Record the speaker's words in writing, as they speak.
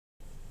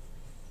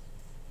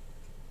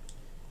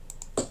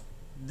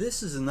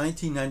This is a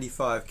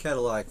 1995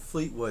 Cadillac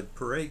Fleetwood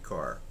parade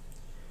car.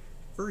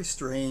 Very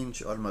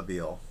strange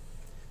automobile.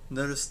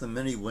 Notice the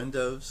many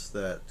windows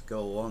that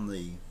go along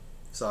the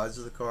sides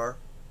of the car.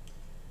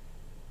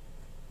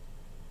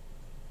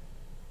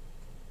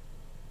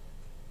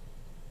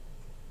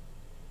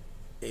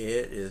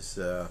 It is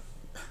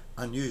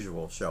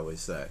unusual, shall we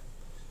say.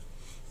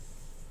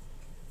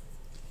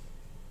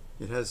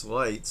 It has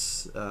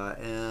lights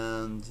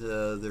and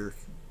there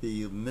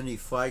be many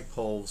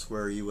flagpoles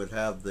where you would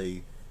have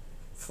the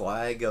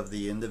flag of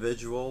the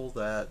individual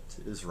that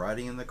is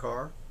riding in the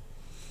car.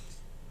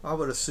 I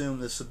would assume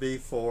this would be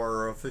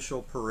for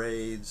official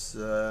parades,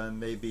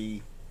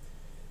 maybe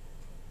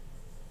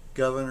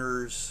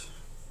governors,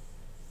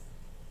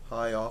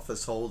 high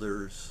office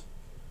holders.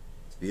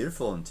 It's a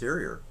beautiful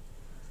interior.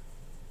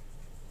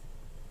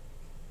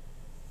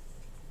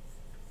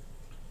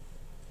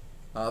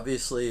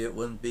 Obviously it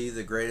wouldn't be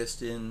the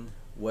greatest in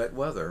wet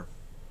weather.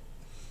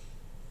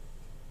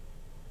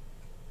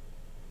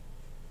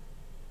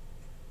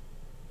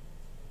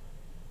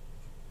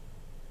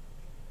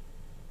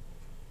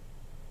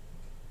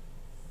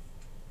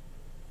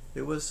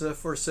 It was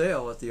for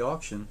sale at the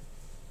auction.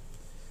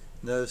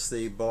 Notice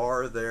the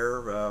bar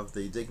there of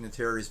the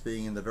dignitaries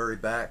being in the very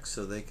back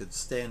so they could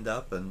stand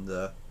up and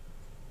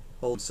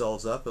hold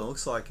themselves up. It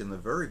looks like in the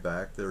very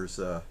back there's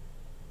kind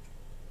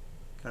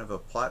of a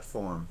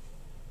platform.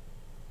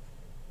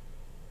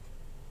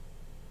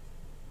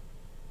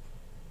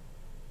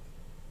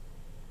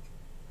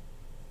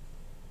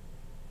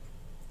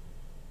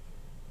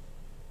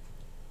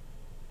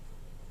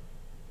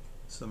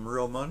 Some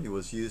real money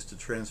was used to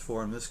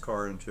transform this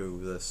car into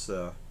this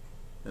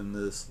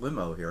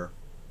limo here.